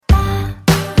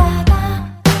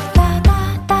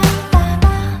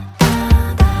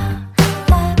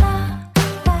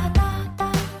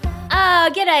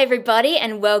everybody,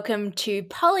 and welcome to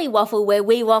Polly Waffle, where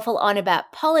we waffle on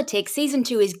about politics. Season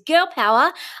 2 is Girl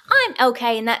Power. I'm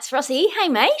LK, and that's Rossi. Hey,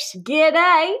 mate.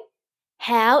 G'day.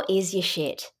 How is your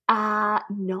shit?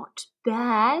 Not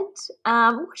bad.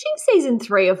 Watching season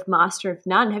 3 of Master of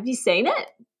None. Have you seen it?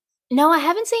 No, I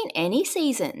haven't seen any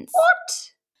seasons. What?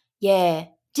 Yeah.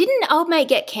 Didn't old mate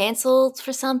get cancelled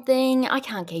for something? I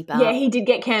can't keep up. Yeah, he did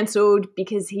get cancelled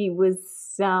because he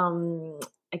was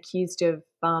accused of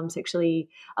sexually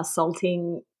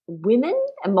assaulting women,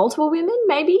 and multiple women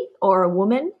maybe, or a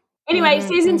woman. Anyway,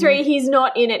 season 3, he's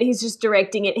not in it. He's just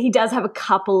directing it. He does have a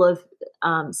couple of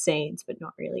scenes, but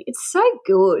not really. It's so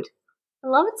good. I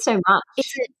love it so much.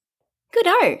 Is it good?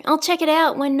 I'll check it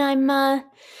out when I'm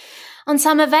on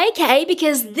summer vacay,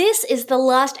 because this is the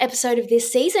last episode of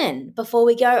this season before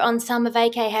we go on summer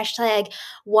vacay. Hashtag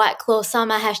White Claw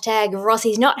Summer. Hashtag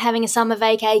Rossi's not having a summer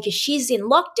vacay because she's in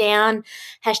lockdown.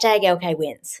 Hashtag LK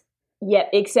wins. Yep,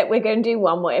 except we're going to do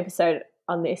one more episode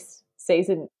on this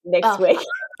season next week.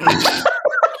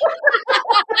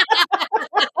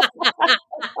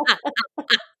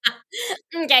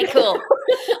 Okay, cool.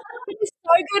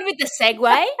 So good with the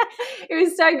segue. It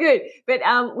was so good. But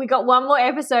we got one more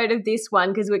episode of this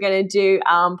one because we're going to do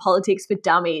Politics for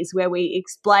Dummies, where we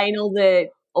explain all the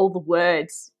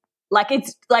words.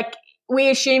 It's like we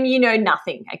assume you know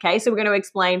nothing, okay? So we're going to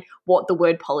explain what the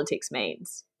word politics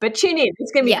means. But tune in.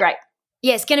 It's going to be great.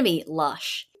 Yeah, it's going to be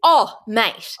lush. Oh,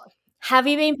 mate, have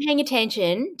you been paying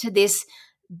attention to this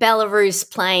Belarus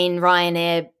plane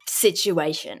Ryanair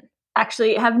situation?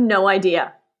 Actually, I have no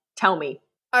idea. Tell me.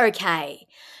 Okay,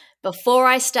 before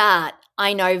I start,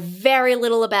 I know very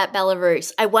little about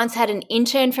Belarus. I once had an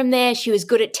intern from there. She was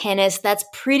good at tennis. That's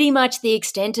pretty much the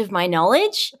extent of my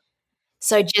knowledge.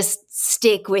 So just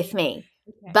stick with me.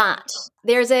 Okay. But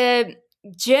there's a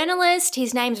journalist.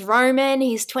 His name's Roman.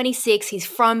 He's 26. He's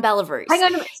from Belarus. Hang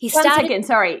on one second.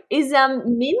 Sorry. Is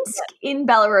Minsk in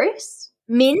Belarus?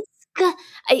 Minsk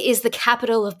is the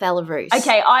capital of Belarus.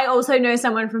 Okay, I also know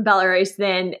someone from Belarus.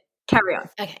 Then carry on.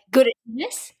 Okay, good at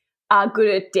tennis?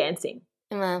 Good at dancing.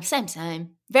 Well, same.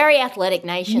 Very athletic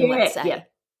nation, let's say.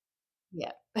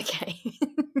 Yeah. Okay.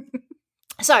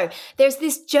 So there's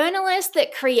this journalist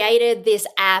that created this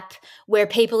app where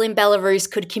people in Belarus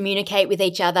could communicate with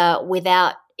each other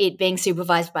without it being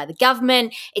supervised by the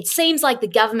government. It seems like the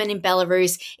government in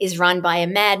Belarus is run by a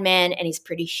madman and is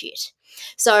pretty shit.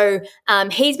 So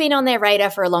he's been on their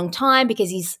radar for a long time because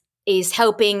he's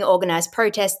helping organize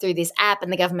protests through this app,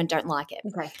 and the government don't like it.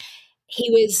 Okay. He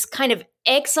was kind of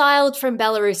exiled from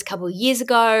Belarus a couple of years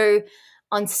ago.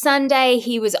 On Sunday,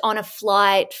 he was on a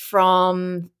flight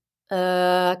from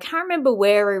I can't remember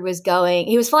where he was going.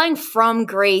 He was flying from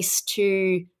Greece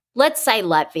to, let's say,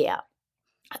 Latvia.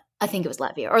 I think it was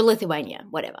Latvia or Lithuania,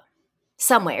 whatever.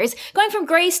 Somewhere. He's going from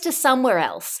Greece to somewhere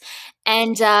else.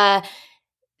 And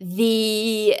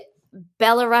the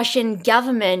Belarusian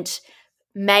government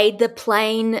made the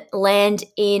plane land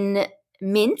in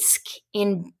Minsk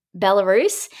in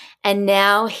Belarus, and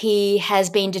now he has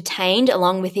been detained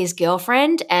along with his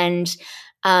girlfriend. And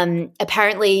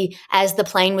apparently, as the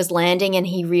plane was landing and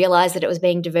he realized that it was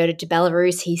being diverted to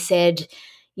Belarus, he said,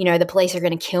 you know, the police are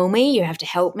going to kill me. You have to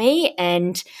help me.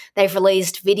 And they've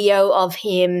released video of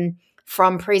him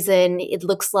from prison. It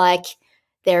looks like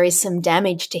there is some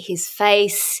damage to his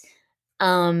face,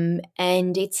 and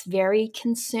it's very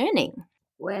concerning.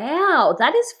 Wow,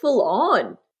 that is full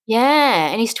on. Yeah,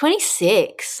 and he's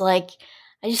 26. Like,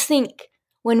 I just think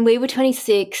when we were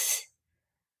 26,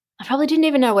 I probably didn't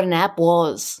even know what an app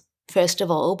was, first of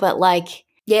all. But, like,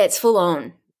 yeah, it's full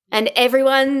on. And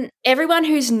everyone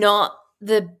who's not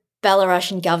the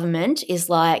Belarusian government is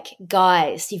like,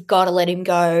 guys, you've got to let him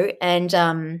go.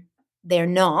 And they're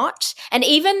not. And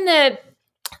even the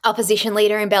opposition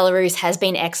leader in Belarus has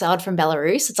been exiled from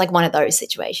Belarus. It's like one of those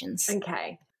situations.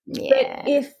 Okay. Yeah. But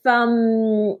if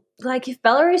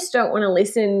Belarus don't want to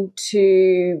listen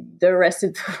to the rest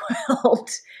of the world,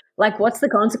 like, what's the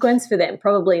consequence for them?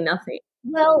 Probably nothing.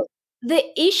 Well, the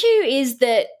issue is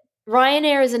that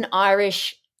Ryanair is an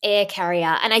Irish air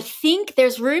carrier, and I think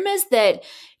there's rumours that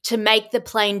to make the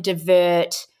plane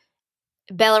divert,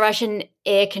 Belarusian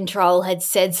air control had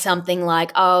said something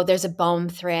like, oh, there's a bomb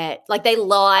threat. Like, they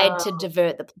lied to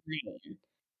divert the plane.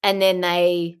 And then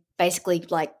they basically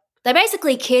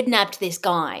kidnapped this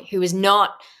guy who was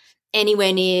not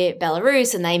anywhere near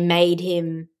Belarus, and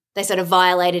they sort of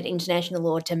violated international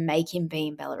law to make him be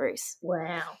in Belarus.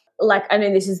 Wow. Like, I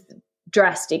know this is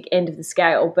drastic end of the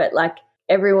scale, but like,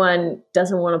 everyone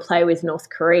doesn't want to play with North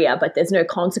Korea, but there's no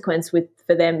consequence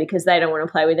for them because they don't want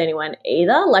to play with anyone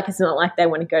either. Like, it's not like they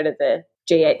want to go to the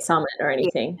G8 summit or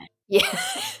anything.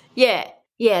 Yeah.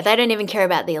 Yeah, they don't even care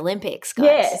about the Olympics, guys.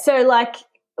 Yeah, so like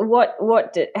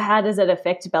how does it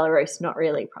affect Belarus? Not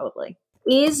really, probably.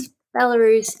 Is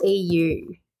Belarus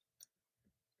EU?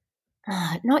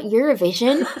 Not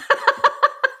Eurovision.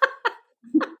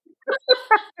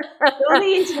 All the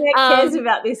internet cares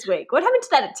about this week. What happened to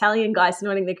that Italian guy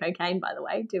snorting the cocaine, by the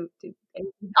way?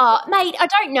 Mate, I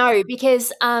don't know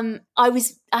because I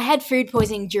had food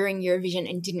poisoning during Eurovision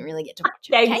and didn't really get to watch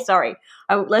it. Okay? Sorry.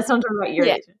 Let's not talk about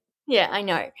Eurovision. Yeah, I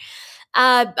know.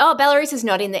 Belarus is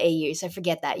not in the EU, so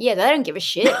forget that. Yeah, they don't give a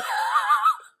shit.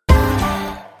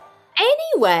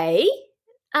 Anyway,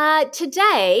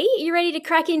 today, you ready to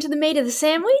crack into the meat of the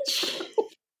sandwich?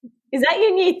 Is that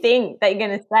your new thing that you're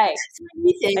going to say? It's my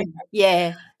new thing. Okay.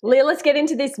 Yeah. Leah, let's get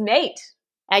into this meat.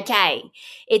 Okay.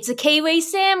 It's a Kiwi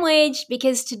sandwich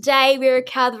because today we're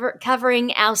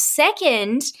covering our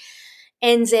second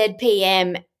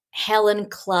NZPM, Helen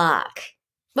Clark.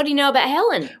 What do you know about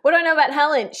Helen? What do I know about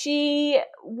Helen? She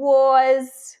was,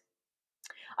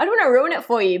 I don't want to ruin it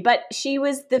for you, but she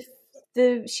was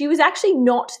she was actually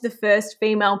not the first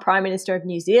female Prime Minister of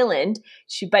New Zealand,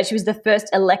 but she was the first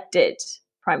elected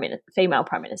female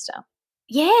Prime Minister.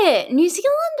 Yeah, New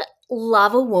Zealand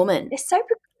love a woman. They're so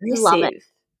progressive. Love it.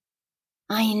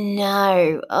 I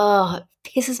know. Oh, it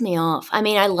pisses me off. I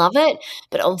mean, I love it,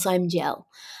 but also I'm gel.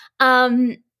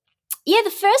 Yeah,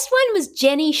 the first one was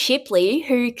Jenny Shipley,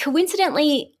 who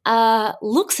coincidentally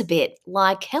looks a bit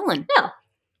like Helen. Yeah.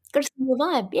 Got a similar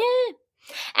vibe, yeah.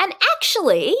 And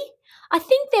actually, I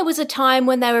think there was a time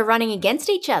when they were running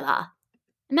against each other.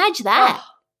 Imagine that. Oh.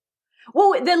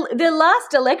 Well, the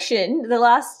last election, the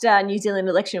last New Zealand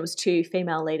election was 2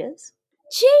 female leaders.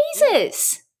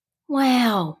 Jesus.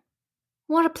 Wow.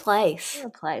 What a place. What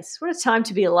a place. What a time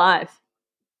to be alive.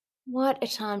 What a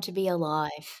time to be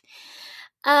alive.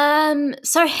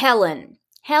 So Helen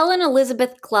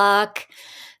Elizabeth Clark,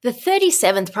 the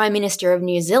 37th Prime Minister of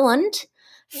New Zealand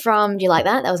from, do you like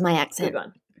that? That was my accent. Good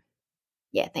one.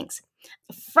 Yeah, thanks.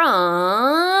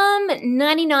 From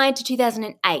 99 to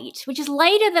 2008, which is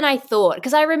later than I thought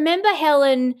because I remember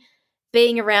Helen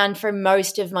being around for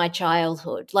most of my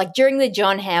childhood. Like during the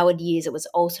John Howard years, it was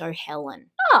also Helen.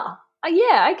 Oh,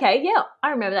 yeah, okay, yeah. I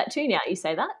remember that too now you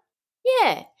say that.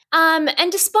 Yeah.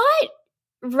 And despite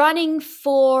running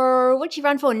for, what'd she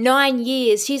run for? 9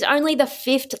 years. She's only the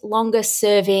 5th longest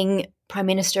serving Prime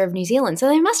Minister of New Zealand. So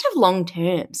they must have long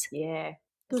terms. Yeah.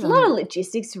 There's a lot of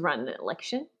logistics to run an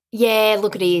election. Yeah,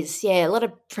 look, it is. Yeah, a lot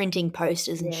of printing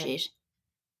posters and shit.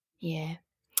 Yeah.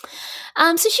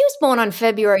 So she was born on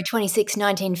February 26,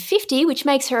 1950, which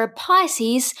makes her a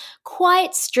Pisces,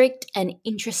 quiet, strict, and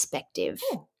introspective.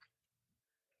 Oh.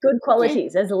 Good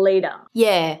qualities as a leader.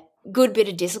 Yeah, good bit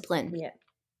of discipline. Yeah.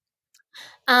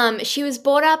 She was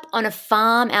brought up on a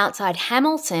farm outside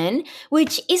Hamilton,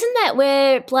 which isn't that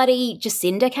where bloody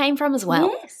Jacinda came from as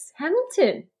well? Yes,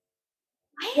 Hamilton.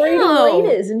 Wow. Breeding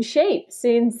leaders and sheep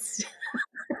since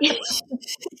the late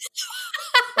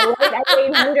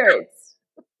 1800s.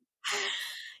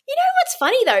 You know what's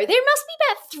funny though? There must be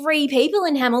about 3 people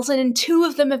in Hamilton and 2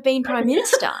 of them have been Prime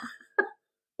Minister.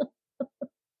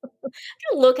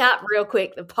 Look up real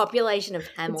quick the population of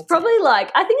Hamilton. It's probably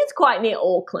I think it's quite near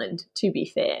Auckland, to be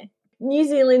fair. New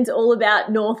Zealand's all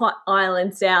about North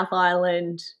Island, South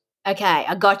Island. Okay,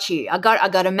 I got you. I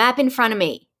got a map in front of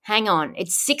me. Hang on.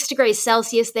 It's 6 degrees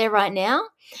Celsius there right now.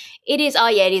 It is,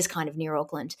 it is kind of near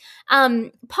Auckland.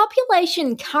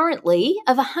 Population currently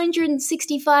of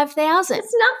 165,000.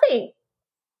 That's nothing.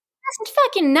 That's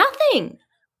fucking nothing.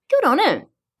 Good on them.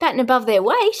 Batting above their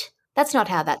weight. That's not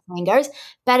how that saying goes.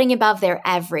 Batting above their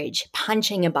average,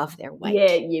 punching above their weight.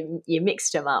 Yeah, you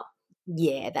mixed them up.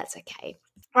 Yeah, that's okay.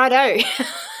 Righto.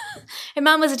 Her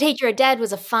mum was a teacher, her dad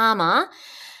was a farmer.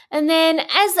 And then,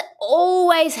 as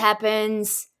always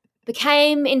happens,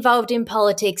 became involved in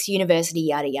politics, university,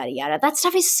 yada, yada, yada. That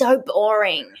stuff is so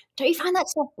boring. Don't you find that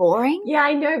stuff boring? Yeah,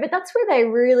 I know, but that's where they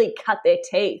really cut their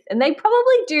teeth. And they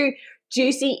probably do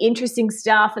juicy, interesting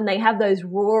stuff and they have those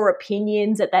raw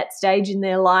opinions at that stage in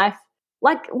their life.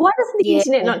 Why doesn't the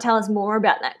internet not tell us more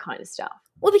about that kind of stuff?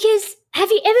 Well, because have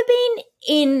you ever been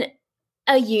in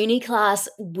a uni class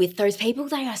with those people?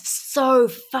 They are so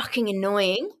fucking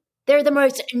annoying. They're the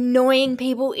most annoying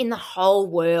people in the whole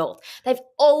world. They've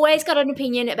always got an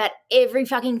opinion about every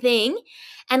fucking thing.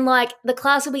 And the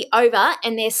class will be over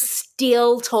and they're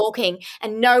still talking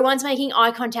and no one's making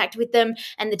eye contact with them.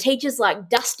 And the teacher's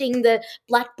dusting the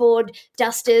blackboard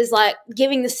dusters,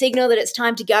 giving the signal that it's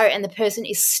time to go. And the person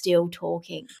is still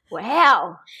talking.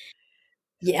 Wow.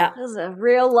 Yeah. That was a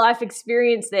real life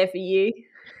experience there for you.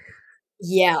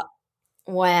 Yeah.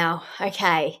 Wow.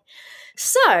 Okay.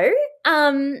 So,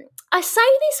 I say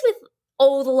this with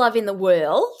all the love in the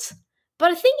world.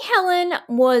 But I think Helen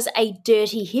was a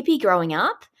dirty hippie growing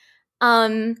up.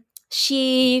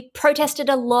 She protested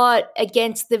a lot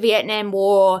against the Vietnam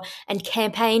War and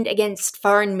campaigned against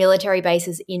foreign military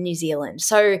bases in New Zealand.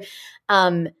 So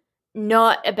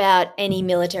not about any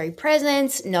military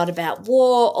presence, not about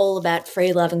war, all about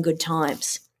free love and good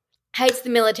times. Hates the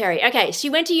military. Okay, she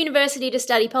went to university to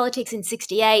study politics in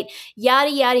 68.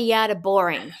 Yada, yada, yada,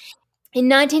 boring. In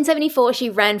 1974, she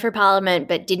ran for parliament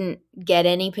but didn't get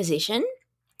any position.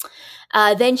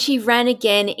 Then she ran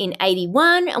again in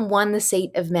 81 and won the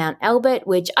seat of Mount Albert,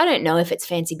 which I don't know if it's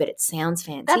fancy, but it sounds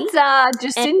fancy. That's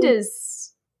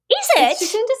Jacinda's. Is it? It's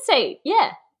Jacinda's seat,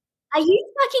 yeah. Are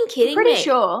you fucking kidding me? Pretty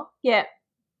sure, yeah.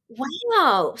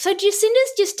 Wow. So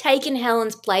Jacinda's just taken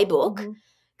Helen's playbook,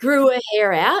 grew her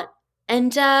hair out,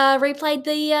 and replayed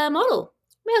the model.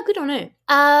 Well, good on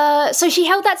her. So she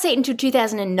held that seat until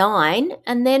 2009,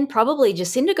 and then probably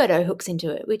Jacinda got her hooks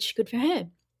into it, which good for her.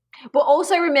 But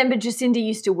also remember, Jacinda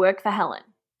used to work for Helen.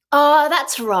 Oh,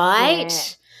 that's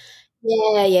right.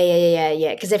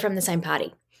 Yeah, because they're from the same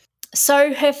party.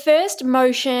 So her first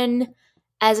motion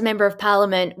as a member of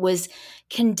parliament was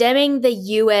condemning the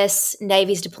US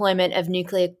Navy's deployment of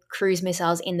nuclear cruise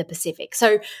missiles in the Pacific.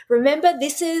 So remember,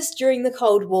 this is during the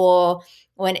Cold War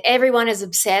when everyone is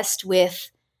obsessed with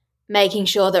making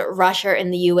sure that Russia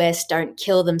and the US don't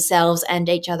kill themselves and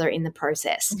each other in the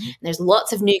process. And there's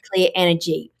lots of nuclear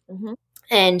energy.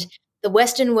 And the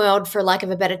Western world, for lack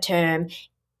of a better term,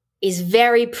 is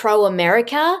very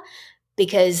pro-America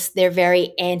because they're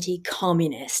very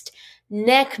anti-communist.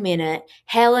 Next minute,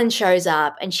 Helen shows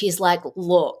up and she's like,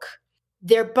 look,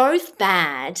 they're both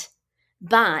bad,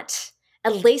 but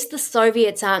at least the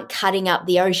Soviets aren't cutting up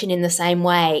the ocean in the same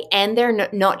way, and they're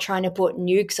not trying to put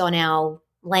nukes on our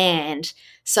land.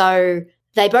 So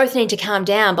they both need to calm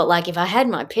down, but like if I had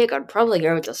my pick, I'd probably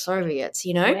go with the Soviets,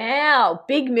 you know? Wow,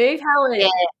 big move, Helen. Yeah,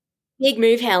 big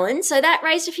move, Helen. So that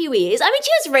raised a few ears. I mean,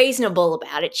 she was reasonable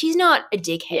about it. She's not a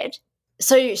dickhead.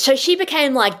 So she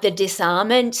became like the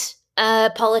disarmament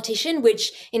politician,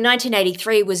 which in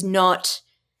 1983 was not,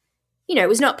 you know, it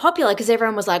was not popular because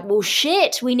everyone was like, well,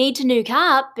 shit, we need to nuke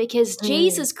up because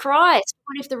Jesus Christ,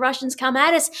 what if the Russians come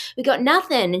at us? We got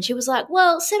nothing. And she was like,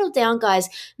 well, settle down, guys.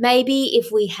 Maybe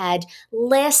if we had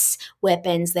less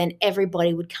weapons, then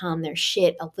everybody would calm their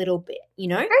shit a little bit, you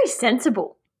know? Very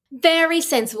sensible. Very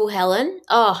sensible, Helen.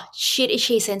 Oh, shit, is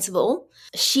she sensible?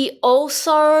 She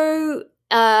also,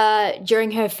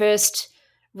 during her first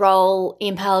role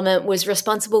in Parliament, was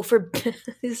responsible for, this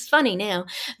is funny now,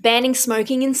 banning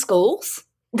smoking in schools.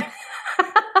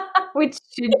 Which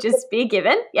should just be a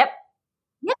given. Yep.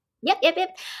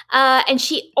 And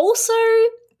she also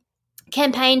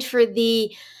campaigned for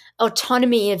the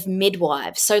autonomy of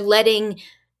midwives, so letting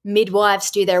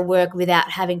midwives do their work without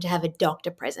having to have a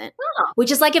doctor present, which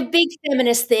is like a big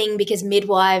feminist thing because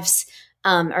midwives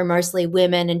are mostly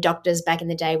women and doctors back in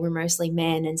the day were mostly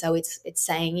men. And so it's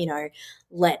saying, you know,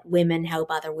 let women help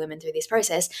other women through this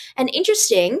process. And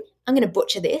interesting, I'm going to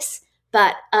butcher this,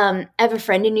 but I have a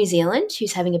friend in New Zealand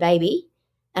who's having a baby,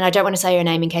 and I don't want to say her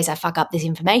name in case I fuck up this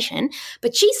information,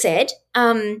 but she said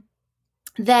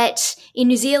that in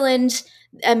New Zealand,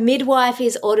 a midwife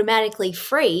is automatically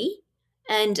free,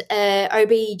 and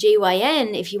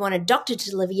OBGYN, if you want a doctor to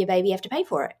deliver your baby, you have to pay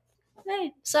for it. Yeah.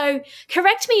 So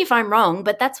correct me if I'm wrong,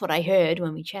 but that's what I heard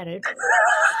when we chatted.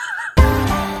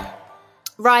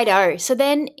 Righto. So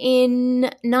then in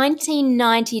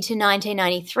 1990 to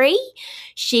 1993,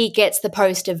 she gets the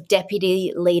post of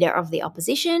Deputy Leader of the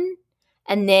Opposition.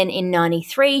 And then in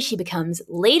 93, she becomes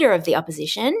Leader of the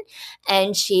Opposition,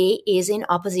 and she is in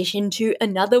opposition to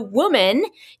another woman,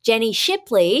 Jenny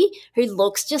Shipley, who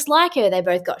looks just like her. They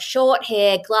both got short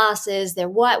hair, glasses, they're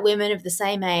white women of the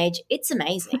same age. It's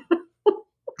amazing.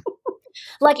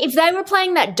 Like if they were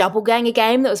playing that doppelganger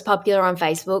game that was popular on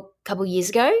Facebook a couple of years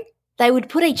ago, they would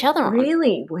put each other on.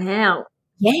 Really? Wow.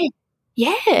 Yeah.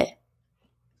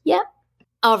 Yep.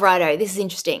 Oh, righto. This is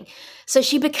interesting. So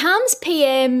she becomes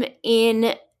PM in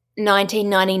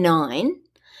 1999,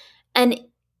 and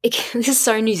this is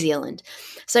so New Zealand.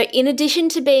 So in addition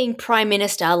to being Prime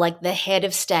Minister, like the head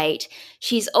of state,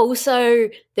 she's also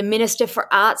the Minister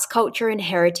for Arts, Culture and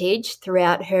Heritage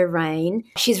throughout her reign.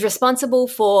 She's responsible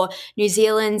for New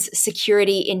Zealand's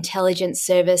Security Intelligence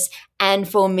Service and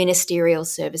for ministerial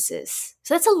services.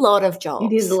 So that's a lot of jobs.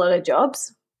 It is a lot of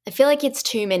jobs. I feel like it's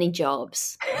too many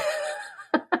jobs.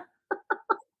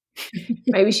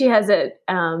 Maybe she has a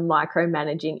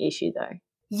micromanaging issue though.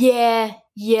 Yeah.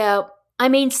 I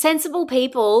mean, sensible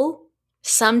people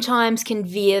sometimes can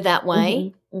veer that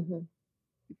way.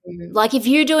 Like if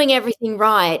you're doing everything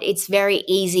right, it's very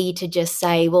easy to just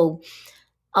say, well,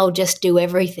 I'll just do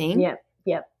everything. Yep.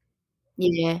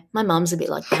 Yeah, my mum's a bit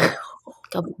like that.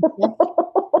 God bless her.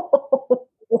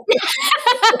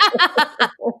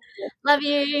 Love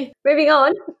you. Moving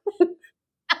on.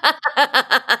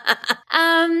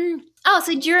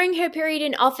 So during her period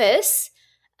in office,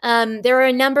 there were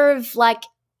a number of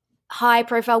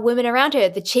high-profile women around her.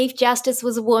 The Chief Justice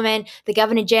was a woman, the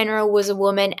Governor General was a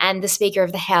woman, and the Speaker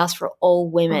of the House were all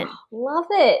women. Oh, love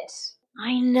it.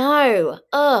 I know.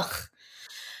 Ugh.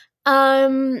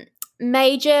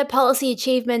 Major policy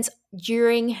achievements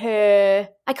during her,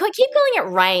 I keep calling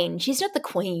it reign. She's not the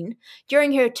queen.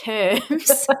 During her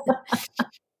terms,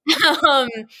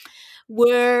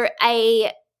 were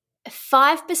a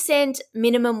 5%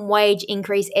 minimum wage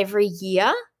increase every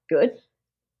year. Good.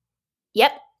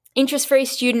 Yep. Interest-free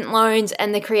student loans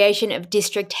and the creation of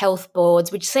district health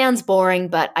boards, which sounds boring,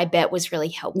 but I bet was really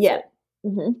helpful. Yeah.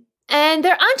 Mm-hmm. And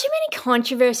there aren't too many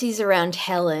controversies around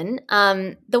Helen.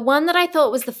 The one that I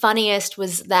thought was the funniest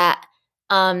was that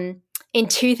in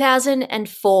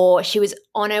 2004, she was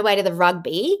on her way to the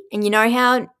rugby. And you know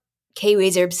how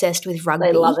Kiwis are obsessed with rugby?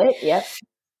 They love it, yep.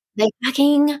 They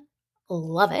fucking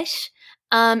love it.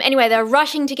 Anyway, they were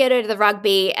rushing to get her to the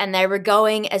rugby and they were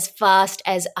going as fast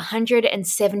as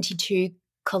 172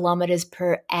 kilometres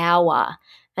per hour.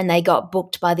 And they got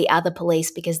booked by the other police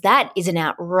because that is an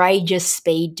outrageous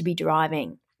speed to be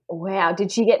driving. Wow. Did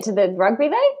she get to the rugby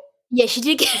though? Yeah, she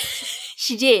did.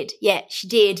 She did. Yeah, she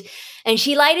did. And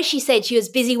she said she was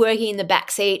busy working in the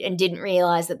back seat and didn't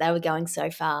realise that they were going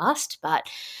so fast. But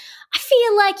I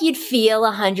feel like you'd feel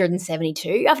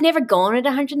 172. I've never gone at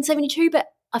 172, but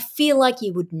I feel like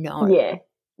you would know. Yeah.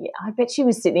 Yeah, I bet she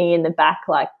was sitting in the back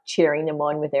cheering them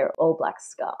on with her all black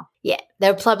scarf. Yeah,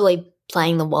 they were probably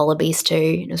playing the Wallabies too.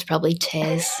 It was probably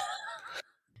Tez.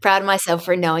 Proud of myself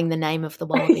for knowing the name of the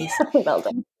Wallabies. Well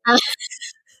done.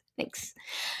 Thanks.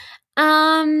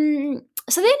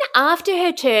 So then after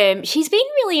her term, she's been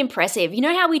really impressive. You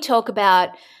know how we talk about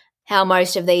how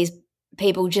most of these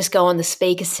people just go on the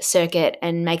speaker circuit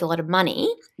and make a lot of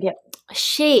money? Yep.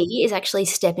 She is actually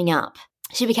stepping up.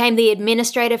 She became the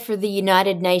administrator for the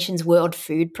United Nations World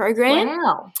Food Programme.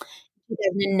 Wow.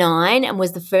 2009 and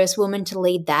was the first woman to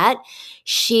lead that.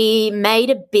 She made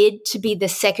a bid to be the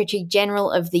Secretary General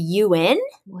of the UN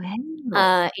in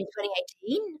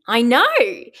 2018. I know.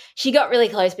 She got really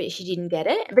close, but she didn't get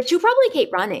it. But she'll probably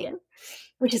keep running,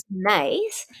 which is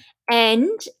nice.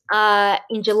 And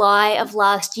in July of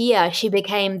last year, she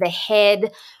became the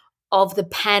head of the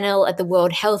panel at the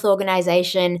World Health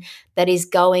Organization that is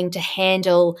going to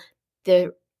handle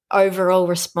the overall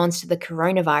response to the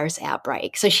coronavirus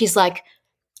outbreak. So she's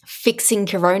fixing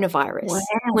coronavirus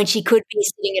when she could be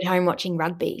sitting at home watching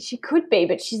rugby. She could be,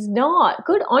 but she's not.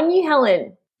 Good on you,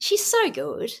 Helen. She's so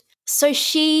good. So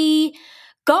she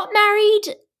got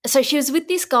married. So she was with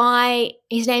this guy.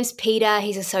 His name's Peter.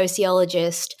 He's a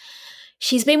sociologist.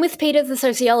 She's been with Peter, the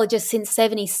sociologist, since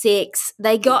 1976.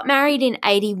 They got married in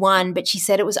 1981, but she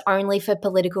said it was only for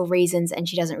political reasons and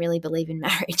she doesn't really believe in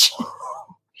marriage.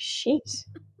 Shit.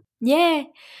 Yeah.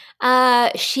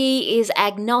 She is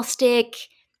agnostic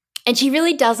and she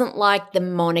really doesn't like the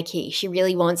monarchy. She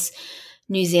really wants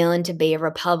New Zealand to be a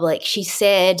republic. She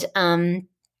said,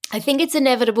 I think it's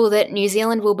inevitable that New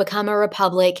Zealand will become a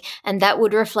republic and that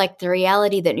would reflect the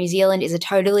reality that New Zealand is a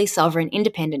totally sovereign,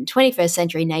 independent 21st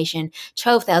century nation,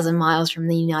 12,000 miles from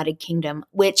the United Kingdom,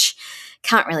 which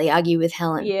can't really argue with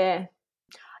Helen. Yeah.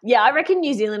 Yeah, I reckon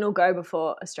New Zealand will go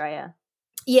before Australia.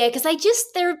 Yeah, because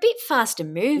they're a bit faster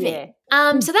moving.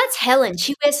 Yeah. So that's Helen.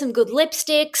 She wears some good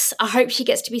lipsticks. I hope she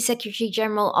gets to be Secretary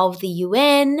General of the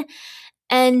UN.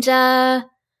 And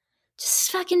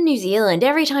just fucking New Zealand.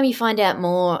 Every time you find out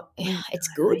more, it's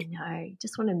good. I know.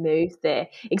 Just want to move there.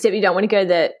 Except you don't want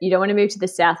to move to the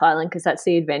South Island because that's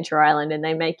the adventure island and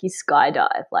they make you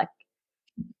skydive.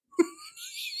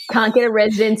 Can't get a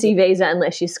residency visa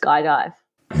unless you skydive.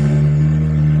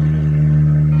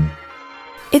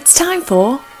 It's time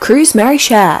for Cruise, Marry,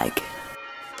 Shag.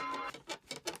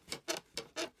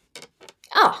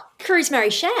 Oh, Cruise, Marry,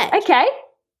 Shag.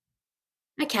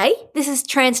 Okay, this is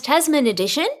Trans-Tasman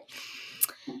edition.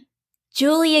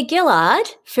 Julia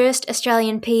Gillard, first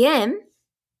Australian PM.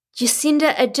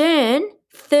 Jacinda Ardern,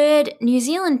 third New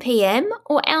Zealand PM.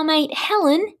 Or our mate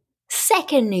Helen,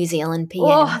 second New Zealand PM.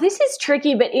 Oh, this is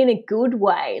tricky, but in a good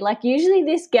way. Usually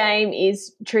this game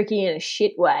is tricky in a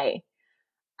shit way.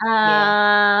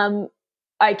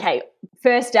 Okay,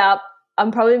 first up,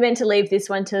 I'm probably meant to leave this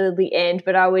one till the end,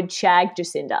 but I would shag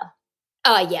Jacinda.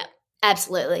 Oh, yeah,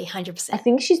 absolutely, 100%. I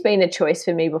think she's been a choice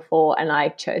for me before and I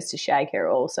chose to shag her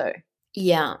also.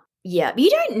 Yeah. You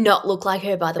don't not look like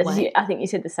her, by the way. I think you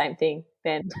said the same thing,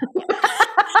 Ben.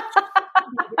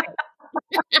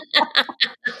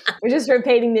 We're just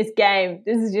repeating this game.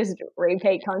 This is just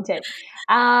repeat content.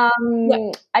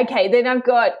 Okay, then I've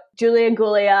got Julia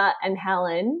Gulia and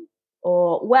Helen.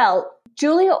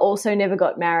 Julia also never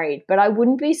got married, but I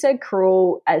wouldn't be so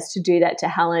cruel as to do that to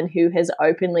Helen, who has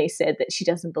openly said that she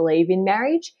doesn't believe in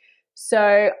marriage.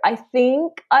 So I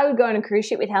think I would go on a cruise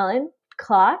ship with Helen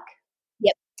Clark.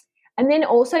 Yep. And then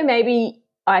also maybe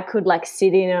I could like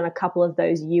sit in on a couple of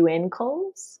those UN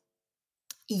calls.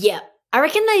 Yep. I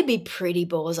reckon they'd be pretty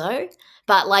bozo,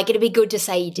 but like it'd be good to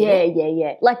say you did it.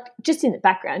 Yeah. Like just in the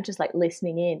background, just like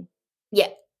listening in.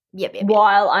 Yep.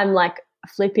 While I'm like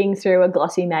flipping through a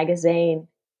glossy magazine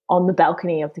on the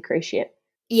balcony of the cruise ship.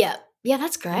 Yeah,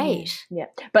 that's great. Yeah,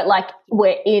 but like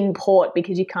we're in port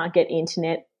because you can't get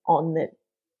internet on the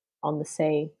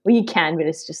sea. Well, you can, but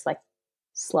it's just like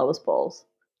slow as balls.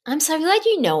 I'm so glad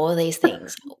you know all these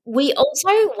things. We also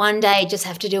one day just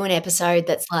have to do an episode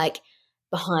that's like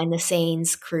behind the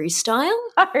scenes cruise style.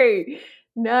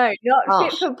 No, not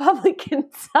fit for public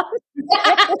consumption.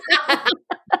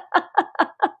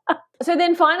 So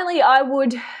then finally I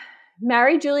would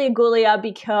marry Julia Gulia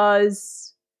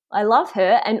because I love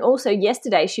her. And also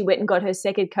yesterday she went and got her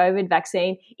second COVID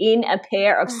vaccine in a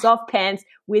pair of soft pants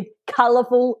with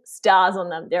colourful stars on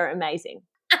them. They're amazing.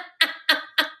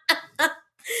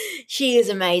 She is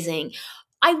amazing.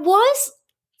 I don't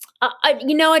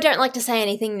like to say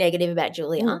anything negative about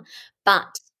Julia,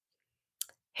 but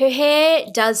her hair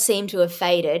does seem to have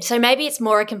faded. So maybe it's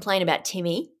more a complaint about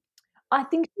Timmy. I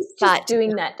think she's just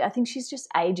doing that. I think she's just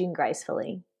aging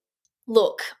gracefully.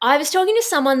 Look, I was talking to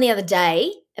someone the other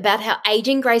day about how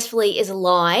aging gracefully is a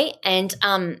lie, and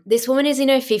this woman is in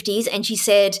her 50s, and she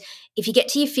said if you get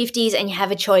to your 50s and you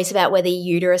have a choice about whether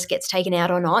your uterus gets taken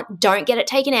out or not, don't get it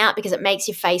taken out because it makes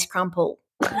your face crumple.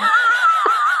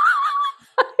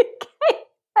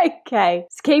 Okay.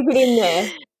 Just keep it in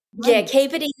there. Yeah,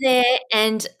 keep it in there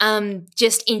and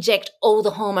just inject all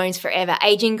the hormones forever.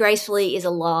 Aging gracefully is a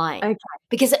lie. Okay.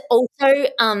 Because it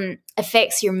also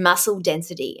affects your muscle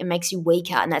density and makes you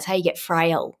weaker, and that's how you get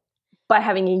frail. By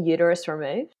having your uterus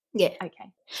removed? Yeah.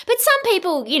 Okay. But some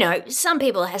people it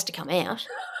has to come out.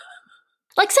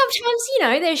 Like sometimes,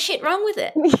 there's shit wrong with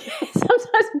it.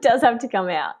 Sometimes it does have to come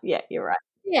out. Yeah, you're right.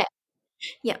 Yeah.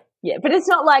 Yeah, but it's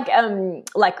not like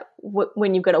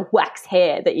when you've got a wax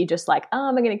hair that you just like,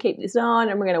 I'm going to keep this on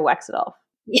and we're going to wax it off.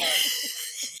 Yeah.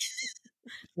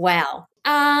 Wow.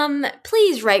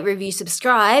 Please rate, review,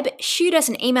 subscribe. Shoot us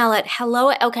an email at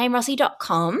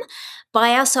hello@lkandrossi.com.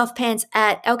 Buy our soft pants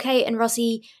at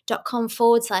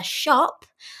lkandrossi.com/shop.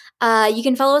 You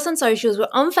can follow us on socials. We're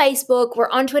on Facebook. We're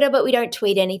on Twitter, but we don't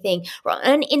tweet anything. We're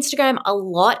on Instagram a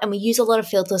lot, and we use a lot of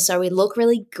filters, so we look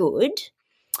really good.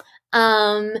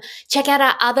 Check out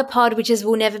our other pod, which is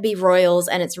We'll Never Be Royals,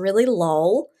 and it's really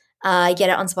lol. You get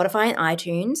it on Spotify and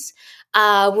iTunes.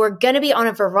 We're going to be on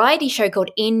a variety show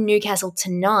called In Newcastle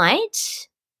Tonight.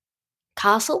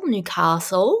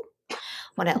 Newcastle.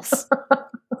 What else?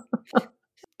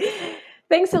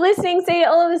 Thanks for listening. See you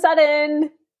all of a sudden.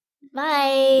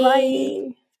 Bye.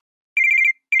 Bye.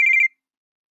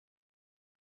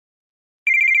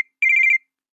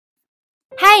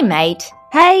 Hey, mate.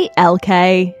 Hey,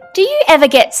 LK. Do you ever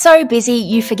get so busy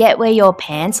you forget where your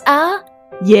pants are?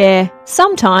 Yeah,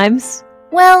 sometimes.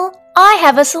 Well, I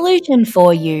have a solution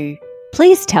for you.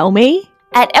 Please tell me.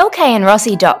 At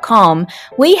lkandrossi.com,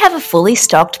 we have a fully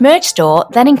stocked merch store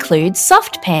that includes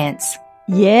soft pants.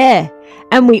 Yeah,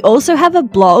 and we also have a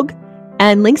blog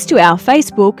and links to our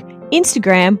Facebook,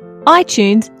 Instagram,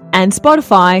 iTunes, and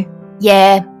Spotify.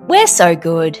 Yeah, we're so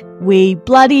good. We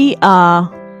bloody are.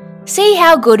 See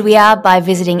how good we are by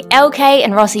visiting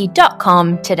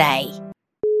lkandrossi.com today.